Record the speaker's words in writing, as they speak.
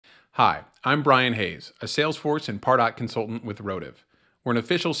Hi, I'm Brian Hayes, a Salesforce and Pardot consultant with Rotive. We're an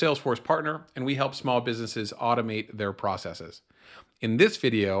official Salesforce partner, and we help small businesses automate their processes. In this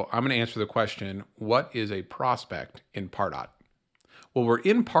video, I'm going to answer the question, what is a prospect in Pardot? Well, we're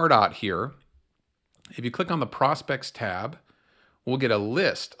in Pardot here. If you click on the Prospects tab, we'll get a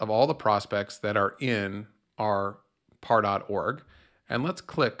list of all the prospects that are in our Pardot org. And let's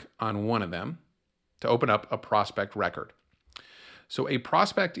click on one of them to open up a prospect record. So a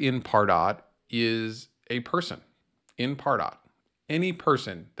prospect in Pardot is a person in Pardot. Any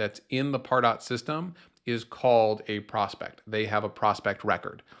person that's in the Pardot system is called a prospect. They have a prospect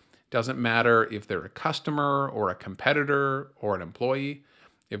record. Doesn't matter if they're a customer or a competitor or an employee.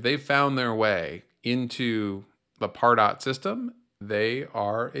 If they've found their way into the Pardot system, they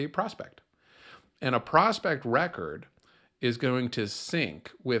are a prospect. And a prospect record is going to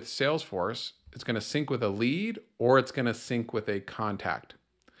sync with Salesforce. It's going to sync with a lead, or it's going to sync with a contact.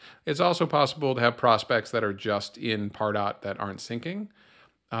 It's also possible to have prospects that are just in Pardot that aren't syncing,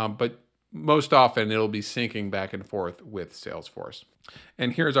 but most often it'll be syncing back and forth with Salesforce.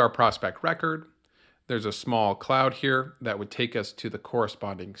 And here's our prospect record. There's a small cloud here that would take us to the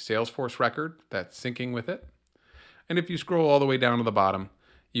corresponding Salesforce record that's syncing with it. And if you scroll all the way down to the bottom,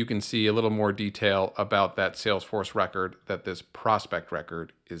 you can see a little more detail about that Salesforce record that this prospect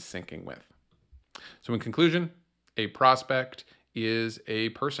record is syncing with. So in conclusion, a prospect is a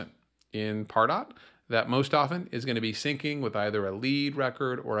person in Pardot that most often is going to be syncing with either a lead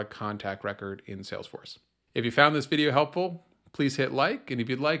record or a contact record in Salesforce. If you found this video helpful, please hit like, and if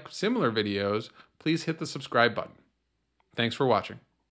you'd like similar videos, please hit the subscribe button. Thanks for watching.